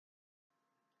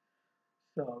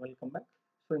So welcome back.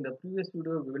 So in the previous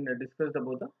video we will discussed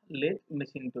about the lathe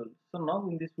machine tool. So now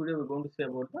in this video we are going to say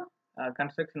about the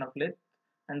construction of lathe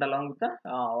and along with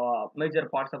the major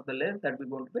parts of the lathe that we are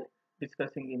going to be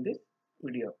discussing in this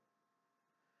video.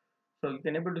 So you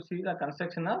can able to see the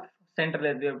construction of center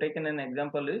lathe. We have taken an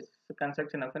example is the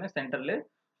construction of a center lathe.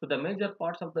 So the major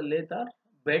parts of the lathe are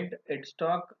bed,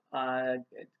 headstock,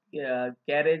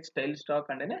 carriage, tail stock,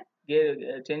 and then a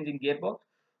gear, changing gearbox.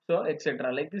 So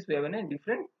etc. Like this, we have a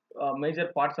different major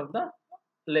parts of the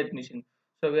lathe machine.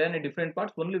 So we have a different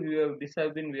parts. Only we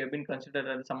have been considered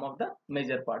as some of the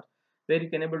major parts. Where you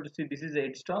can able to see this is a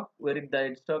headstock. Where the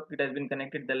headstock it has been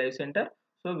connected the live center.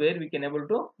 So where we can able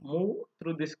to move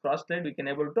through this cross slide, we can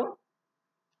able to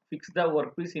fix the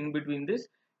workpiece in between this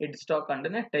headstock and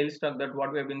then a tail stock, that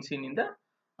what we have been seen in the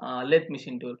lathe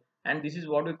machine tool. And this is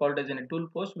what we called as a tool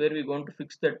post, where we going to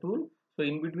fix the tool. So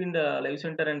in between the live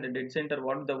center and the dead center,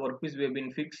 what the workpiece we have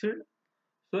been fixed.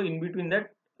 So in between that,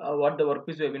 what the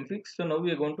workpiece we have been fixed. So now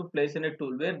we are going to place in a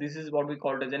tool, where this is what we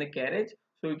called as a carriage.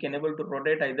 So we can able to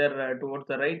rotate either towards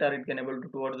the right, or it can able to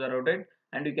towards the rotate.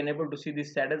 And you can able to see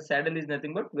this saddle is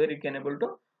nothing but where you can able to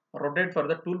rotate for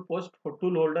the tool post for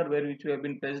tool holder, where which we have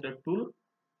been placed a tool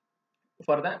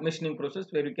for the machining process,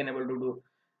 where we can able to do.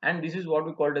 And this is what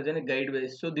we called as a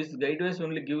guideways. So this guideways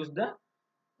only gives the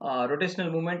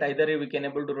rotational movement, either we can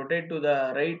able to rotate to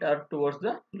the right or towards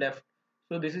the left.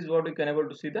 So this is what we can able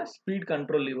to see the speed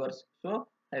control levers. So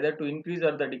either to increase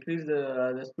or the decrease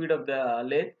the speed of the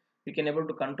lathe, we can able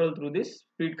to control through this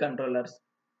speed controllers.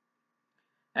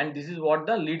 And this is what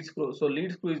the lead screw. So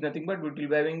lead screw is nothing but we will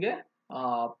be having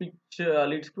a pitch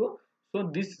lead screw.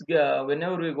 So this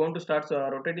whenever we are going to start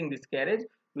rotating this carriage,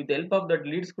 with the help of that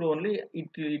lead screw only,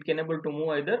 it can able to move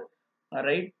either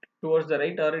right towards the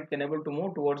right, or it can able to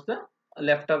move towards the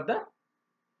left of the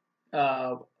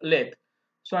lathe.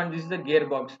 So and this is the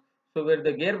gearbox. So where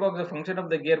the gearbox, the function of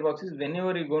the gearbox is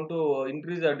whenever you are going to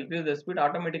increase or decrease the speed,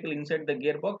 automatically inside the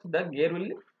gearbox the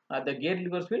gear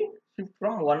levers will shift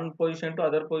from one position to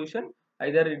other position,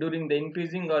 either during the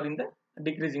increasing or in the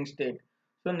decreasing state.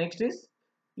 So next is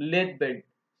lathe bed.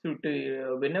 So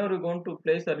whenever we are going to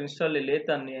place or install a lathe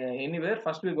on anywhere,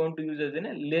 first we are going to use as in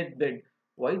a lathe bed.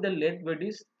 Why the lathe bed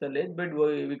is the lathe bed?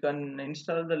 We can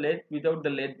install the lathe without the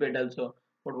lathe bed also.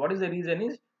 But what is the reason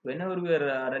is whenever we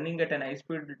are running at an high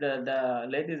speed, the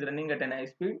lathe is running at an high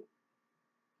speed.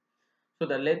 So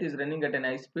the lathe is running at an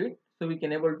high speed. So we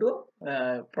can able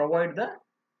to provide the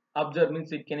absorb,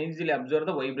 means it can easily absorb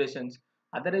the vibrations.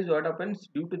 Otherwise what happens,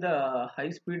 due to the high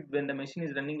speed, when the machine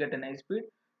is running at an high speed,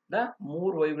 the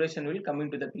more vibration will come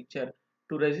into the picture.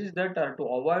 To resist that, or to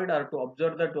avoid or to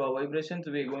absorb that vibrations,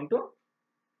 we are going to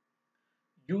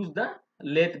use the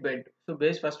lathe bed. So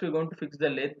base first we're going to fix the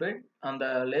lathe bed. On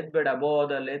the lathe bed, above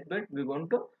the lathe bed, we're going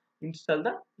to install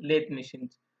the lathe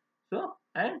machines. So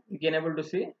and we can able to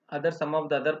see other some of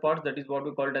the other parts, that is what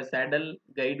we call the saddle,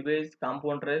 guideways,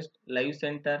 compound rest, live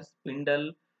center,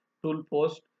 spindle, tool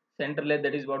post, center lathe,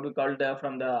 that is what we call the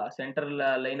from the center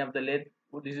line of the lathe.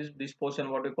 This is this portion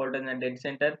what we call as a dead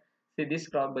center. See this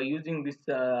by using this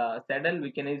saddle,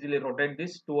 we can easily rotate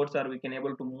this towards, or we can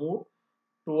able to move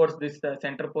towards this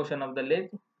center portion of the leg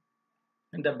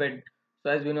in the bed.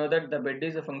 So as we know that the bed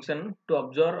is a function to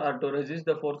absorb or to resist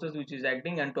the forces which is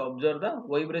acting, and to observe the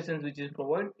vibrations which is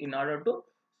provided in order to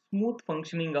smooth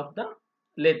functioning of the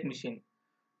lathe machine.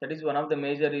 That is one of the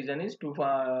major reason is to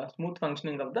smooth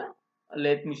functioning of the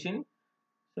lathe machine.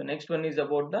 So next one is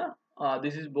about the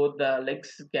this is both the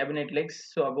legs, cabinet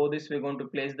legs. So above this we are going to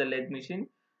place the lathe machine,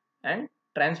 and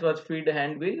transverse feed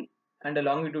hand wheel, and a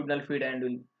longitudinal feed hand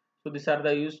wheel. So these are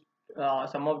the used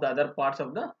some of the other parts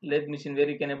of the lathe machine, where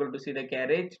you can able to see the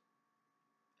carriage.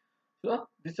 So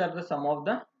these are the some of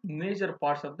the major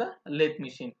parts of the lathe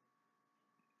machine.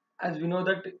 As we know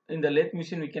that in the lathe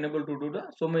machine we can able to do the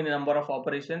so many number of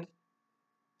operations,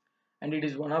 and it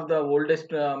is one of the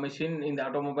oldest machine in the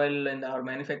automobile and our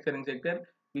manufacturing sector.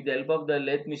 With the help of the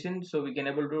lathe machine, so we can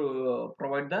able to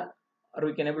provide the, or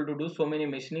we can able to do so many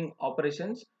machining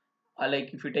operations.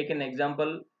 Like if you take an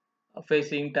example,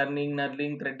 facing, turning,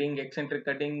 knurling, threading, eccentric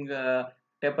cutting,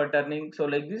 taper turning. So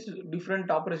like this different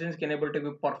operations can able to be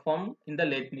performed in the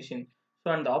lathe machine.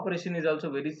 So and the operation is also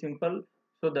very simple.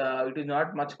 So the it is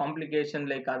not much complication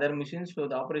like other machines. So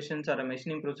the operations or a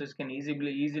machining process can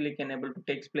easily can able to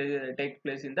take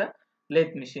place in the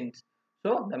lathe machines.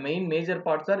 So the main major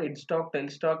parts are headstock,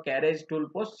 tailstock, carriage, tool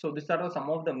post. So these are the some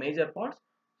of the major parts.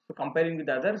 So comparing with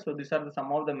others, so these are the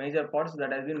some of the major parts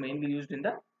that has been mainly used in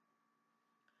the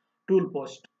tool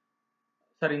post,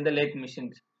 sorry, in the lathe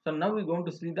machines. So now we're going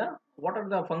to see the what are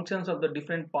the functions of the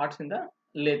different parts in the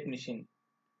lathe machine.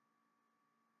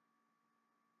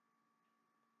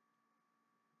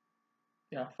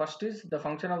 Yeah, first is the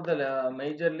function of the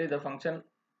majorly the function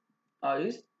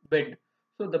is bed.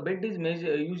 So the bed is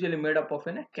usually made up of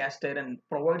a cast iron,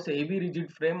 provides a heavy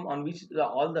rigid frame on which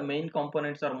all the main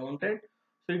components are mounted.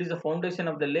 So it is the foundation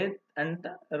of the lathe, and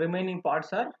the remaining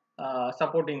parts are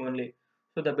supporting only.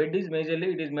 So the bed is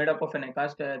majorly it is made up of a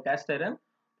cast iron,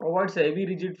 provides a heavy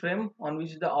rigid frame on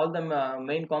which all the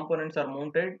main components are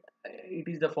mounted. It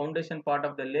is the foundation part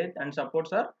of the lathe and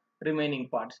supports are remaining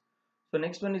parts. So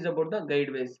next one is about the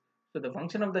guideways. So the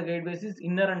function of the guideways is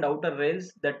inner and outer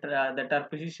rails that are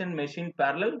precision machined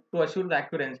parallel to assure the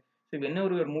accuracy. So whenever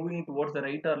we are moving towards the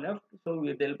right or left, so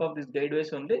with the help of this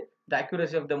guideways only, the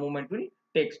accuracy of the movement will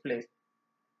takes place.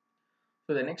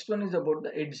 So the next one is about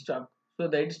the head stock. So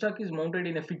the head stock is mounted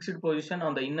in a fixed position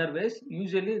on the inner ways,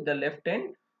 usually the left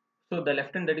end. So the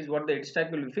left end, that is what the head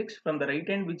stock will be fixed. From the right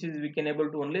end, which is we can able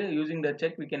to only using the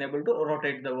check we can able to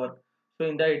rotate the work. So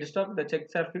in the head stock the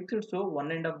checks are fixed, so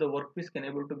one end of the workpiece can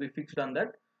able to be fixed on that.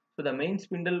 So the main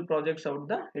spindle projects out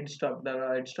the headstock. The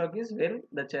headstock is where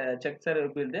the checks are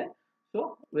built there.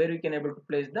 So where we can able to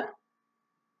place the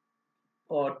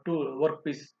tool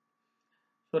workpiece.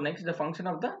 So next the function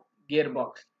of the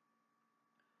gearbox.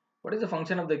 What is the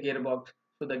function of the gearbox?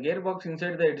 So the gearbox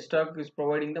inside the headstock is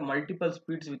providing the multiple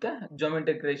speeds with a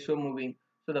geometric ratio moving.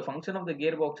 So the function of the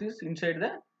gearbox is inside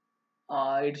the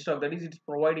headstock, that is it's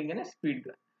providing a speed.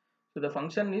 So the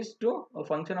function is to a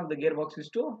function of the gearbox is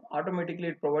to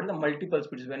automatically provide the multiple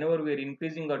speeds. Whenever we are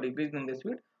increasing or decreasing the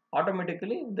speed,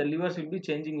 automatically the levers will be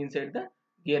changing inside the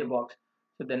gearbox.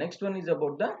 So the next one is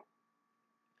about the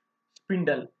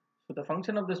spindle. So the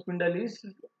function of the spindle is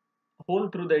hole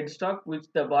through the headstock which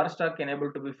the bar stock can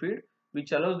able to be fed,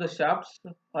 which allows the shafts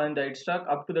on the headstock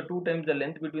up to the 2 times the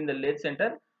length between the lathe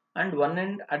center and one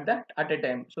end at a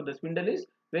time. So the spindle is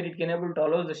where it can able to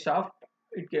allow the shaft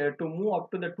to move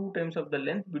up to the 2 times of the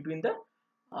length between the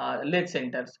lathe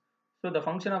centers. So the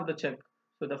function of the check.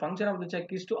 So the function of the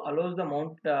check is to allows the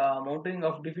mounting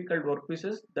of difficult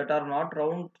workpieces that are not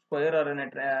round, square or in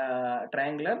a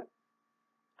triangular,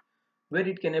 where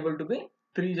it can able to be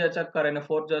 3 jaw chuck or in a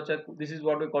 4 jaw chuck. This is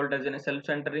what we call it as a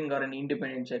self-centering or an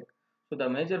independent check. So the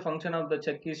major function of the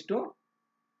check is to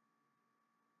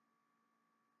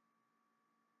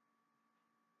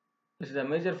this is the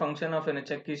major function of a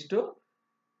check is to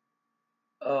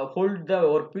hold the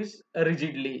workpiece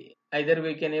rigidly. Either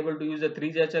we can able to use a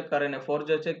 3 jaw chuck or in a 4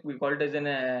 jaw chuck. We call it as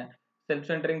a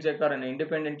self-centering check or an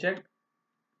independent check.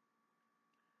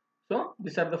 So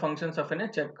these are the functions of a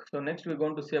check. So next we're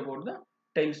going to see about the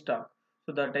tailstock.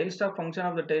 So the tailstock function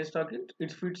of the tailstock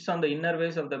it fits on the inner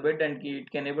ways of the bed and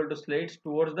it can able to slide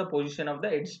towards the position of the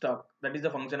headstock. That is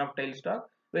the function of tailstock,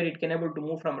 where it can able to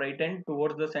move from right end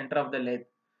towards the center of the lathe.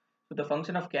 So the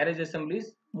function of carriage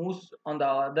assemblies moves on the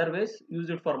other ways, use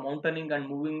it for mounting and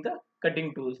moving the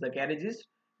cutting tools. The carriage is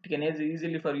it can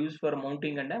easily for use for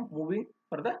mounting and moving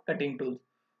for the cutting tools.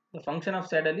 The function of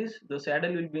saddle is the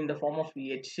saddle will be in the form of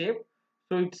H shape,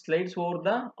 so it slides over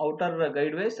the outer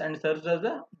guideways and serves as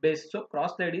the base. So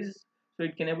cross slide is so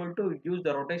it can able to use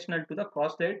the rotational to the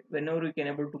cross slide whenever we can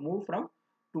able to move from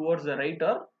towards the right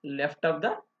or left of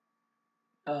the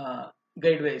uh,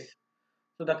 guideways.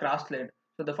 So the cross slide.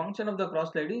 So the function of the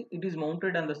cross slide is it is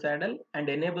mounted on the saddle and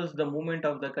enables the movement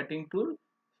of the cutting tool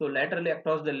so laterally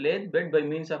across the lathe bed by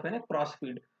means of a cross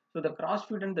feed. So the cross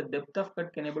feed and the depth of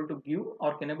cut can able to give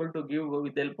or can able to give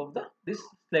with the help of the this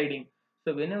sliding.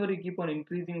 So whenever you keep on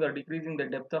increasing or decreasing the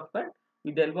depth of cut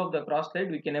with the help of the cross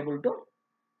slide, we can able to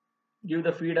give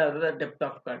the feed or the depth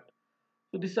of cut.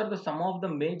 So these are the some of the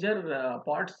major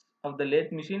parts of the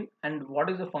lathe machine and what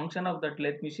is the function of that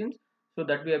lathe machines. So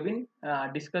that we have been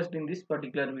discussed in this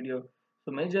particular video.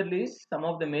 So majorly is some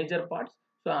of the major parts.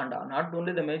 So and not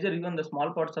only the major, even the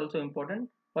small parts also important.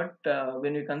 But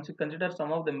when we consider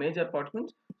some of the major parts,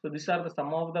 means, so these are the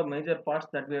some of the major parts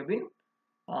that we have been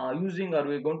using or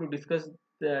we are going to discuss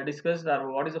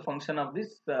or what is the function of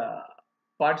this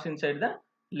parts inside the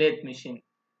lathe machine.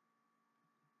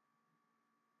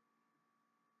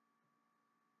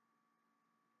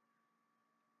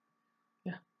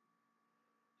 Yeah.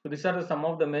 So these are the some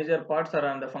of the major parts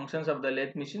around the functions of the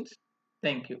lathe machines.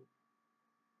 Thank you.